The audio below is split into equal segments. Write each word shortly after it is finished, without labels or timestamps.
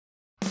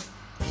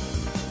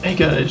Hey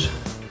guys,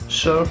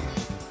 so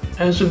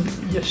as of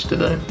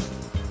yesterday,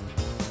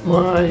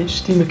 my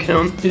Steam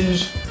account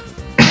is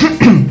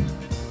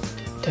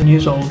 10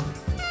 years old.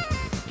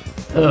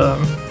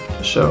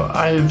 So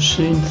I have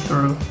seen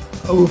through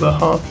over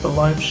half the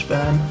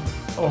lifespan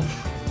of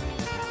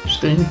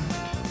Steam.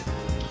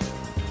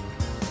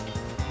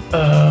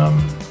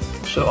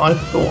 So I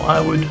thought I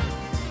would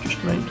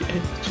just make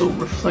a little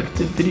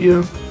reflective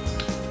video,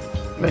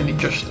 mainly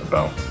just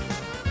about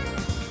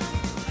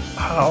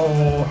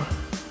how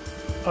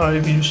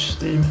I've used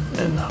Steam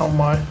and how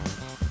my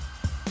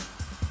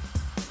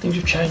things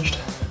have changed a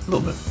little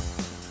bit.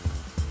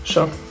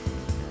 So,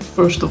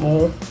 first of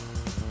all,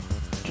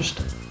 just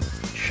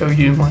show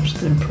you my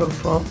Steam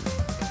profile.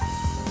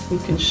 You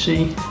can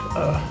see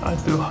I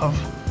do have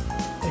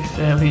a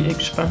fairly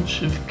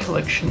expansive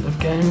collection of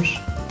games.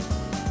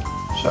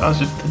 So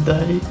as of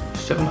today,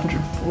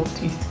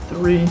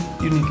 743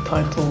 unique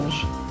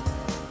titles,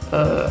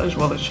 as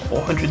well as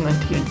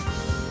 498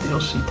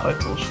 DLC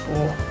titles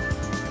for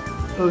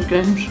those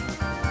games.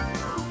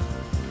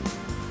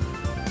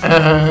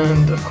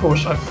 And of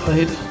course I've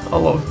played a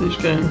lot of these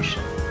games,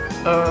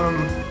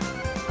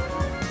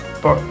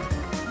 but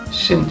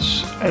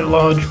since a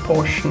large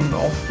portion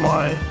of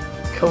my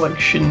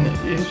collection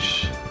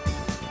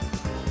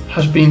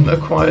has been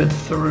acquired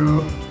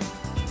through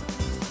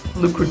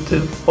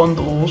lucrative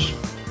bundles,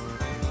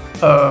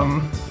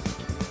 I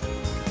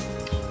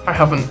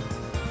haven't,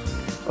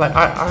 like,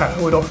 I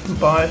would often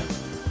buy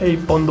a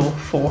bundle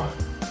for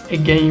a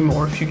game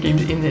or a few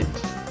games in it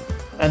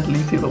and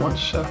leave the other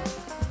ones, so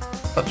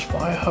that's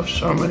why I have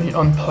so many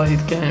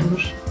unplayed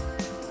games.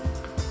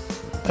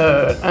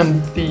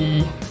 And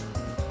the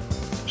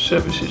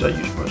services I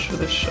use most for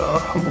this are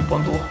Humble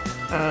Bundle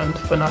and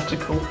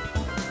Fanatical,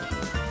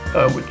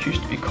 which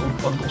used to be called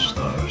Bundle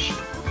Stars.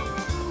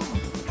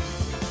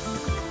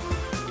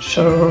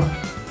 So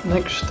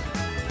next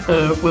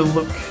we'll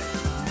look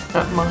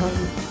at my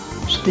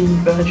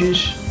Steam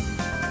badges.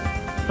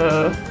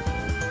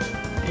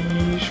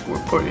 These were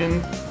put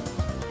in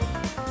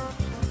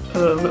a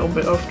little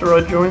bit after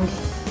I joined.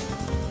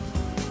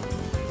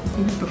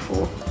 Maybe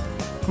before,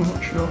 I'm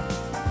not sure.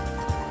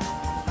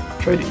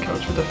 Trading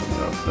cards were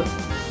definitely after.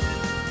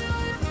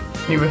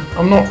 Anyway,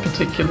 I'm not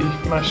particularly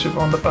massive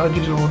on the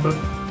badges or the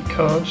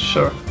cards,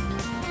 so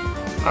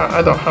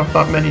I don't have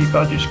that many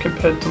badges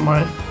compared to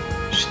my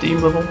Steam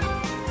level,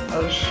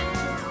 as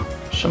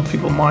some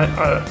people might.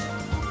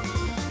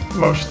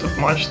 Most of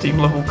my Steam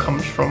level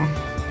comes from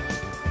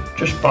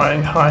just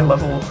buying high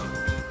level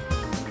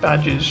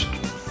badges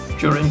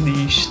during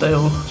the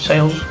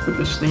sales with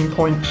the Steam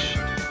points,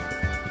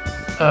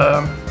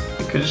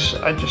 because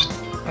I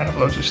have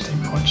loads of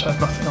Steam points, I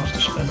have nothing else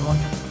to spend them on.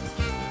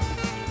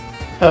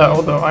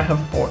 Although I have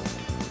bought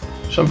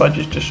some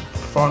badges just for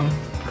fun,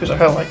 because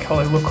I like how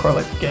they look, or I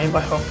like the game.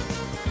 I have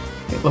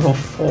level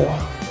 4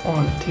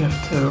 on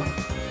TF2,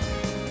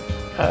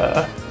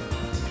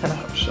 and I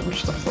have some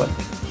stuff like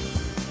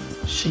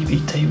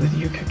CBT with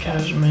Yuka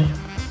Kazumi.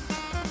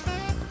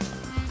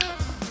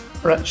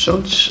 Right,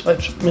 so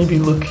let's maybe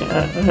look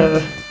at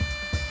the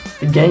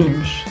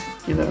games.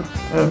 You know,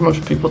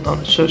 most people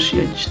don't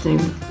associate Steam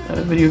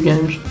video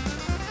games.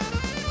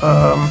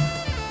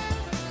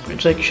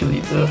 It's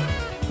actually the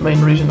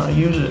main reason I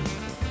use it.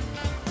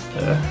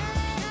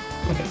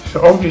 Okay,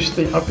 so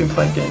obviously I've been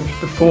playing games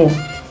before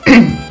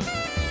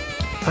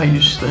I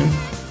used Steam,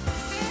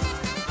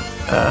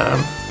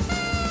 and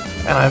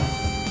I've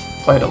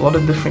played a lot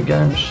of different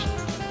games,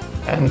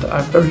 and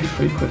I very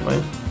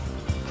frequently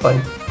play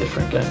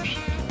different games.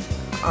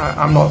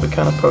 I'm not the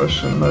kind of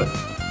person that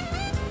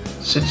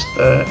sits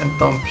there and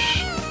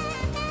dumps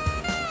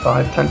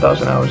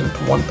 5,000-10,000 hours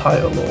into one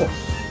title or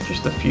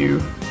just a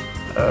few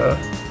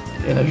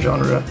in a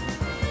genre.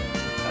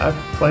 I've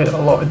played a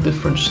lot of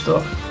different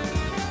stuff,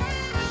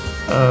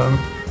 and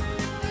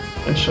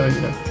so,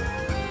 you know,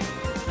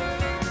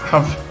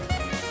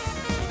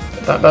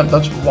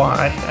 that's why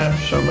I have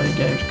so many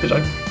games, because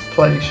I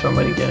play so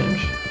many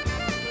games.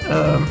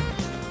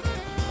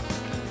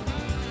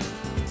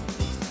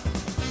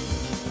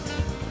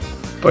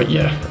 But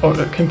yeah,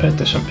 compared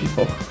to some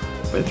people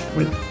with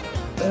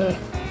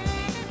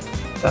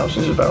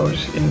thousands of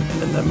hours in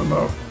an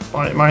MMO,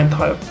 my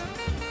entire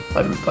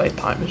library play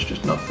time is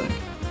just nothing.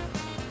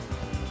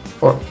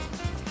 But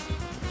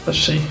let's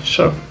see.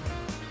 So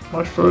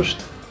my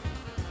first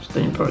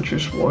Steam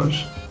purchase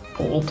was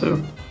Portal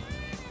 2,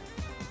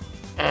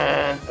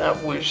 and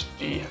that was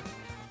the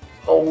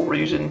whole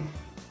reason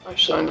I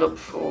signed up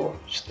for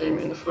Steam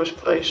in the first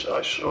place.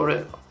 I saw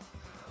it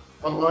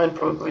online,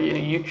 probably in a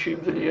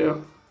YouTube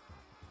video,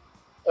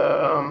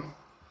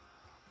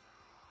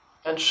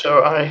 and so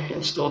I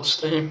installed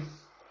Steam,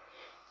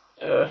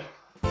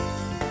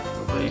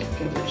 probably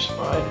convinced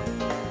my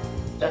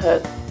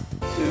dad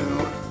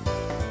to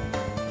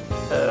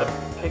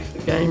pay for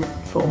the game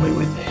for me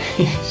with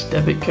his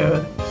debit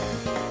card,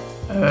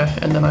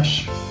 and then I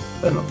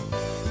spent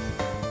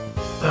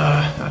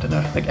I don't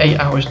know, like 8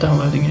 hours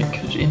downloading it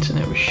because the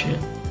internet was shit,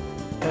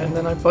 and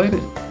then I played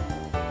it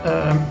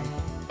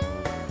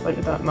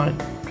later that night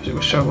because it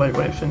was so late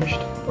when it finished.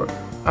 But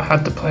I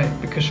had to play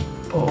it because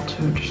Portal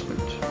 2 just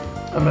looked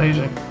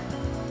amazing.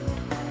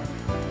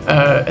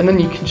 And then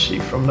you can see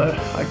from there,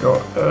 I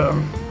got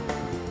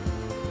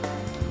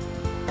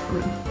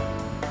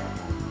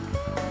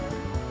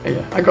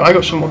I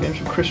got some more games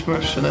for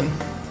Christmas, and then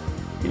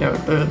you know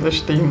the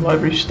Steam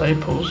library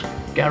staples,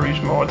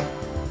 Garry's Mod,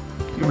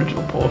 the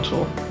original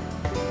Portal,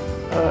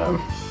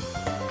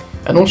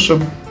 and also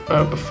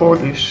before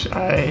this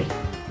I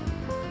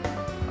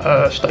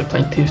started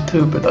playing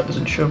TF2, but that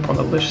doesn't show up on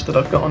the list that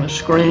I've got on the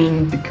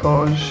screen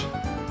because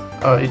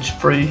it's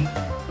free,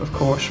 of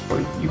course,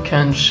 but you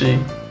can see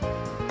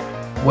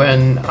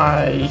when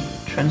I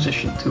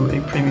transitioned to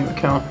a premium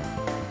account.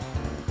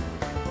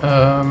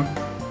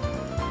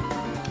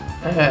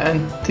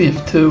 And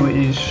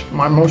TF2 is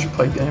my most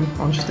played game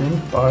on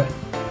Steam by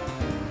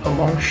a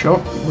long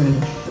shot,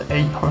 with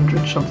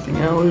 800 something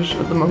hours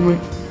at the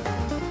moment.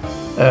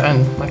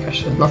 And like I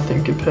said,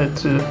 nothing compared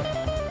to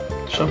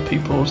some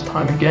people's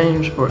time in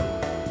games, but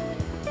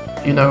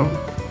you know,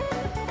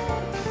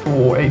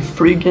 for a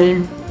free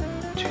game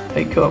to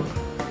take up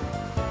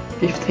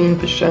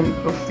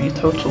 15% of the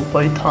total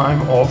play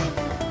time of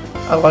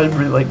a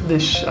library like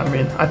this, I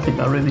mean, I think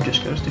that really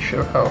just goes to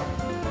show how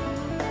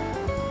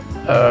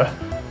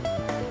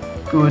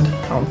good,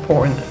 how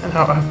important, and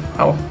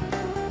how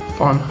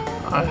fun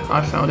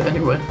I found it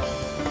anyway.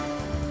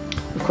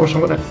 Of course,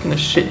 I'm gonna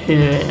sit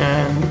here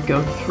and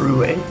go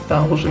through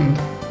 1,000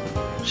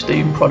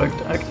 Steam product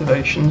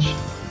activations,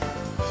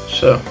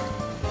 so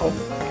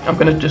I'm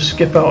gonna just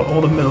skip out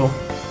all the middle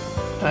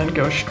and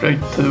go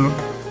straight to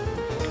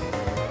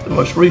the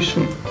most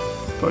recent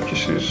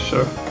purchases. So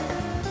you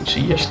can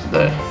see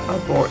yesterday I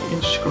bought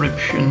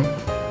Inscryption,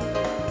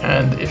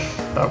 and if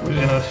that was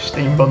in a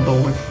Steam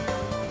bundle with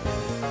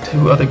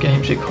 2 other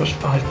games, it cost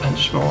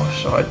 5p more,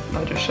 so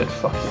I just said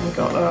fuck it and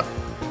got that,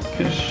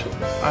 because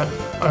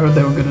I heard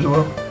they were good as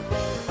well.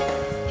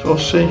 So we'll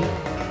see.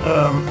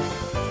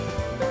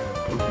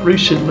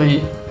 Recently,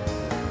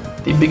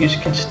 the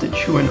biggest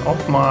constituent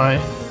of my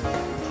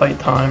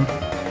playtime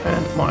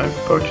and my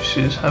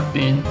purchases have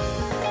been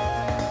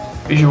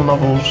visual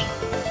novels,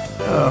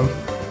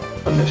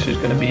 and this is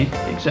going to be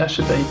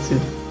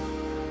exacerbated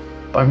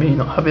by me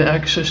not having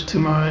access to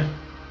my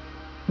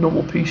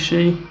normal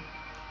PC.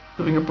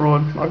 Living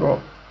abroad, I got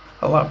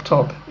a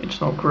laptop, it's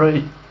not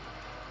great.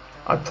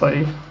 I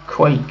play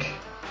Quake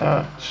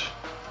at,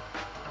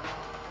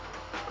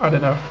 I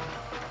don't know,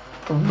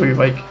 probably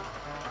like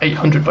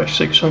 800 by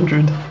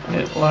 600, and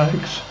it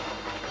lags.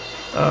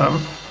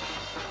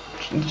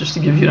 Just to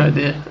give you an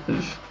idea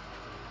of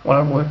what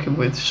I'm working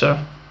with. So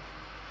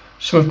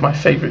some of my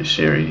favourite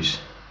series,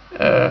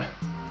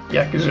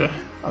 Yakuza,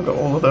 I got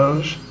all of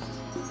those.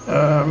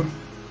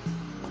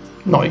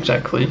 Not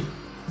exactly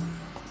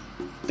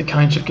the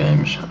kinds of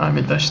games I'm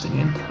investing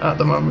in at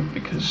the moment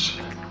because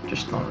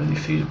just not really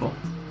feasible.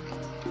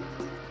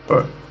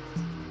 But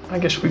I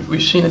guess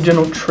we've seen a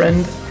general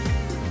trend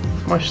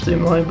for my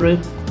Steam library.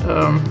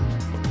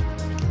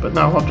 But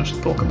now I'll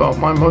just talk about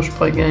my most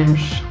played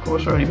games. Of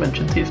course, I already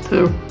mentioned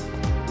TF2.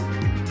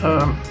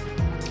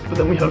 But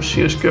then we have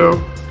CSGO,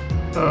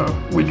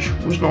 which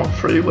was not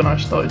free when I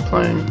started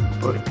playing,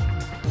 but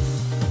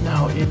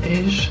now it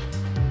is.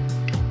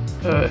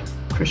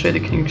 Crusader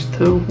Kings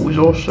 2 was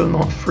also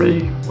not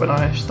free when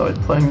I started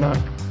playing that.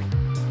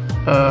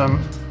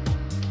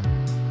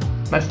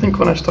 I think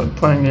when I started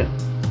playing it,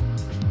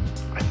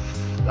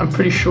 I'm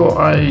pretty sure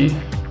I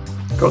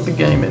got the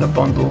game in a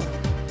bundle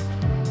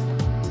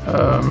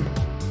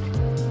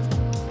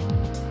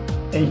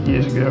 8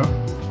 years ago,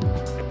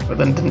 but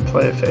then didn't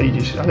play it for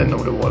ages. I didn't know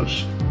what it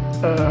was.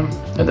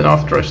 And then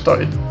after I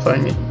started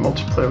playing it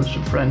multiplayer with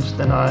some friends,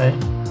 then I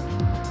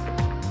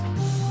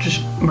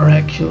just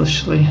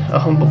miraculously, a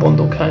Humble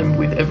Bundle came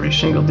with every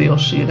single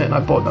DLC in it, and I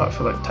bought that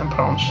for like £10.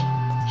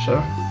 So,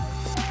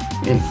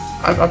 I mean,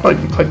 I've not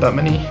even played that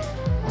many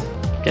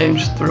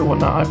games through on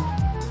that.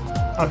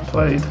 I've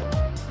played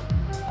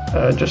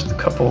just a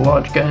couple of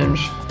large games,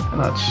 and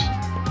that's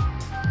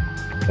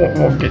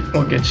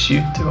what gets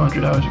you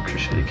 200 hours of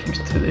Crusader Kings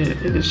 2.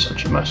 It is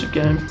such a massive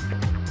game.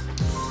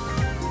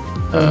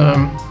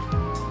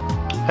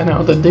 And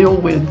now the deal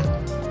with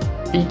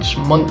Eats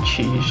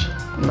Munchies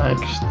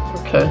next,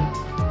 okay?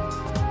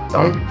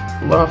 Don't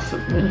laugh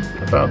at me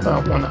about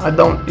that one. I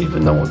don't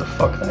even know what the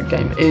fuck that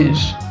game is.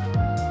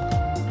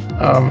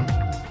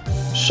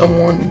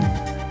 Someone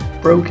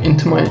broke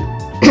into my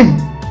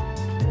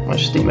my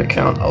Steam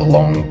account a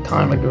long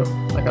time ago,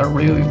 like a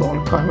really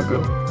long time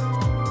ago.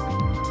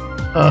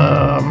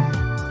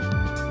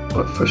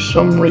 But for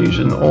some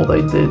reason all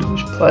they did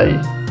was play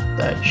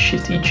that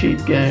shitty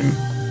cheap game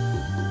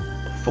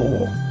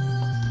for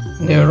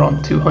near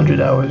on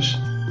 200 hours,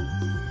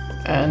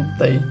 and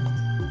they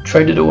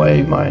traded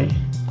away my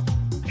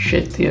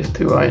shit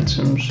TF2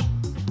 items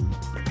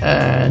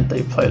and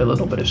they played a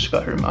little bit of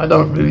Skyrim. I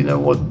don't really know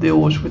what the deal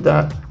was with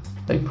that.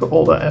 They put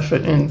all that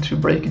effort in to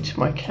break into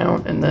my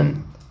account, and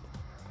then,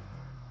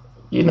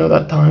 you know,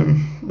 that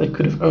time they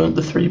could have earned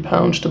the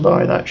 £3 to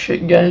buy that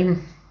shit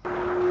game. But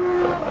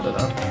I don't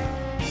know.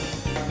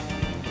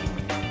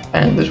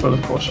 And as well,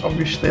 of course,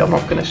 obviously, I'm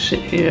not going to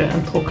sit here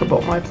and talk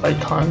about my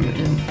playtime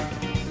in,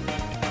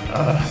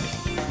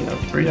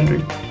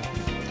 300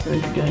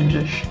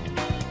 games-ish.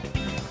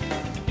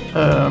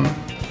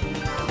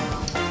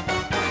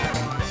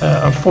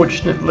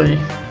 Unfortunately,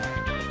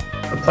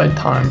 the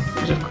playtime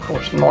is, of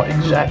course, not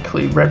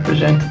exactly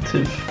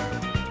representative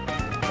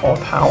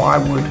of how I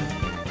would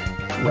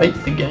rate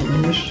the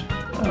games.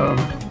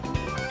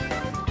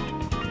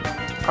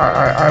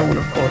 I would,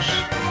 of course,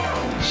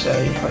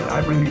 say I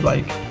really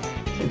like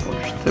Team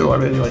Fortress 2, I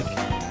really like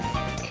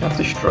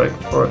Counter-Strike,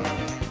 but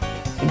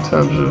in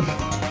terms of,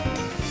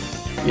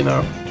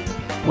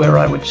 where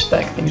I would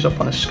stack things up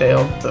on a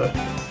scale, the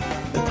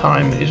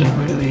time isn't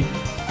really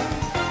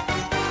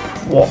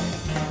what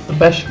the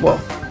best, well,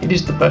 it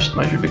is the best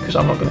measure because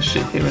I'm not going to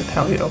sit here and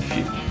tally it up for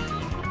you.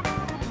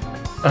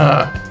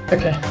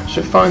 Okay,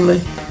 so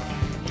finally,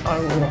 I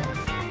will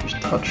just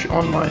touch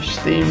on my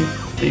Steam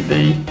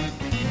DB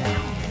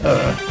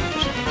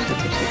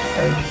statistic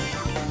page.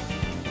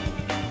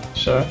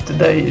 So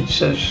today it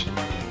says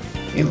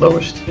the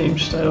lowest Steam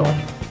sale,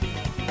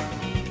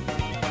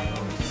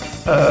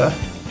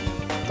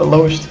 the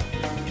lowest,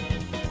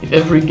 if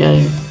every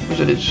game was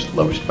at its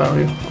lowest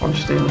value on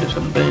Steam it has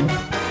ever been,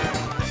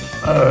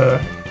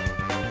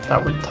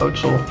 that would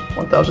total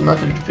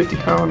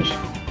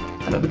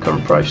 £1,950, and at the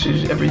current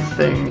prices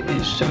everything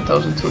is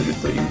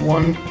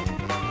 £7,231.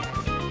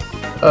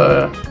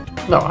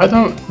 Now I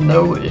don't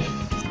know if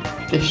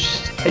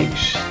this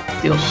takes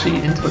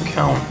DLC into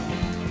account.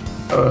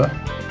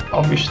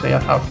 Obviously I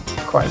have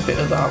quite a bit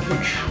of that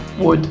which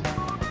would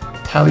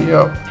tally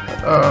up,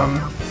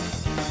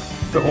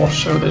 but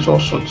also there's all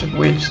sorts of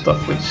weird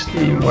stuff with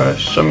Steam where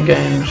some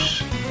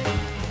games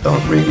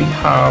don't really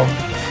have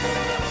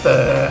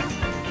their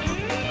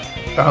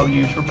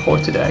values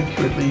reported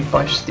accurately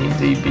by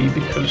SteamDB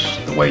because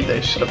the way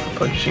they set up the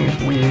purchasing is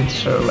weird.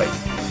 So like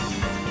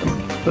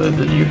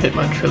the new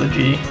Hitman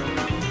trilogy,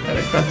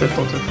 Grand Theft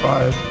Auto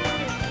 5,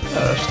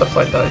 stuff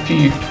like that, if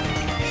you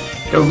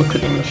go look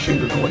at them you'll see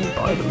that the way you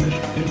buy them is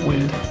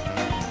weird.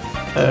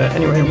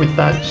 Anyway, with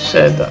that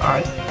said,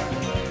 I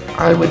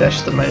would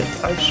estimate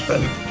I've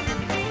spent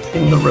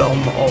in the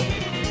realm of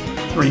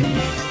 £3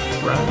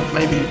 grand,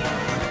 maybe,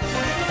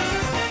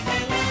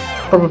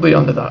 probably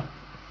under that,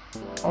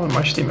 on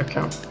my Steam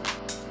account.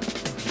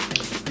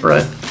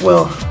 Right,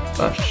 well,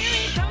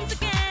 that's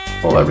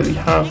all I really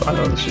have. I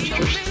know this is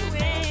just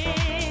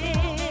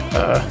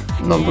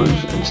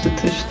numbers and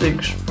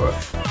statistics, but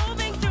I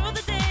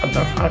don't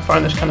know, I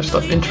find this kind of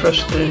stuff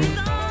interesting.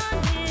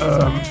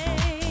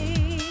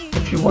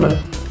 If you want to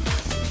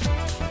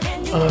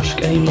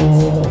ask any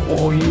more,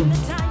 or you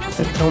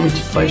tell me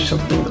to play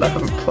something that I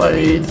haven't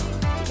played,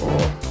 or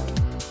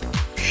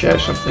share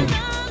something,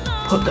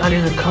 just put that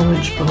in the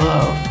comments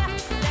below.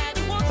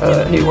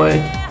 Anyway,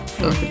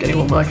 don't forget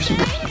anyone likes it.